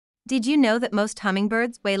Did you know that most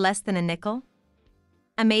hummingbirds weigh less than a nickel?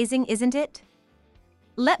 Amazing, isn't it?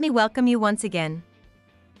 Let me welcome you once again.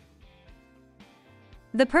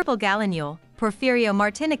 The purple gallinule, Porphyrio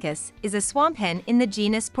martinicus, is a swamp hen in the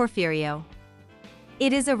genus Porphyrio.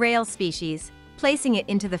 It is a rare species, placing it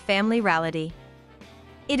into the family Rallidae.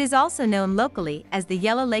 It is also known locally as the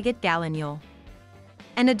yellow-legged gallinule.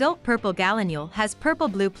 An adult purple gallinule has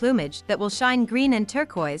purple-blue plumage that will shine green and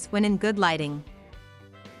turquoise when in good lighting.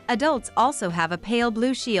 Adults also have a pale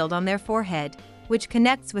blue shield on their forehead, which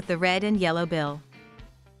connects with the red and yellow bill.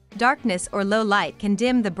 Darkness or low light can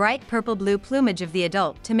dim the bright purple-blue plumage of the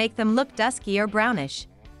adult to make them look dusky or brownish,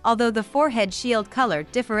 although the forehead shield color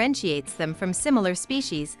differentiates them from similar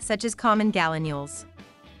species such as common gallinules.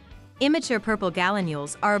 Immature purple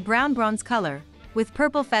gallinules are a brown-bronze color, with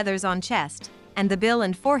purple feathers on chest, and the bill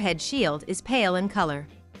and forehead shield is pale in color.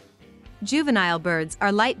 Juvenile birds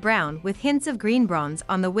are light brown with hints of green-bronze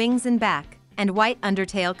on the wings and back, and white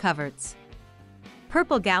undertail coverts.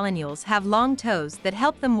 Purple gallinules have long toes that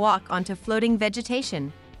help them walk onto floating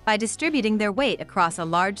vegetation by distributing their weight across a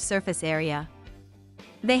large surface area.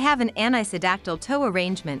 They have an anisodactyl toe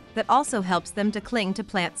arrangement that also helps them to cling to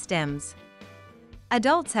plant stems.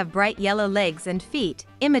 Adults have bright yellow legs and feet,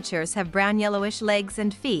 immatures have brown-yellowish legs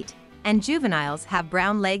and feet, and juveniles have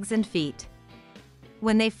brown legs and feet.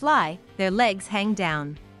 When they fly, their legs hang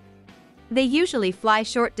down. They usually fly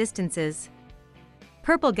short distances.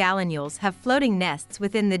 Purple gallinules have floating nests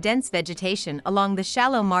within the dense vegetation along the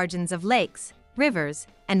shallow margins of lakes, rivers,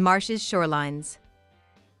 and marshes shorelines.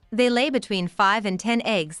 They lay between 5 and 10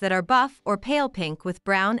 eggs that are buff or pale pink with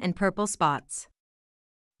brown and purple spots.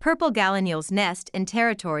 Purple gallinules' nest and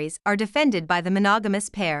territories are defended by the monogamous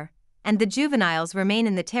pair, and the juveniles remain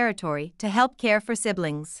in the territory to help care for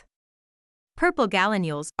siblings. Purple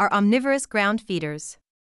gallinules are omnivorous ground feeders.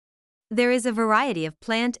 There is a variety of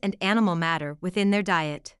plant and animal matter within their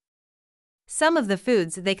diet. Some of the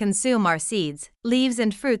foods they consume are seeds, leaves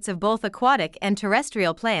and fruits of both aquatic and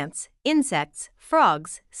terrestrial plants, insects,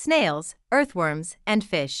 frogs, snails, earthworms, and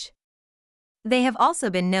fish. They have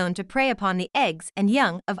also been known to prey upon the eggs and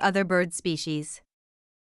young of other bird species.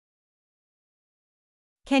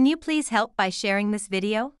 Can you please help by sharing this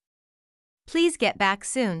video? Please get back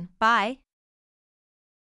soon. Bye.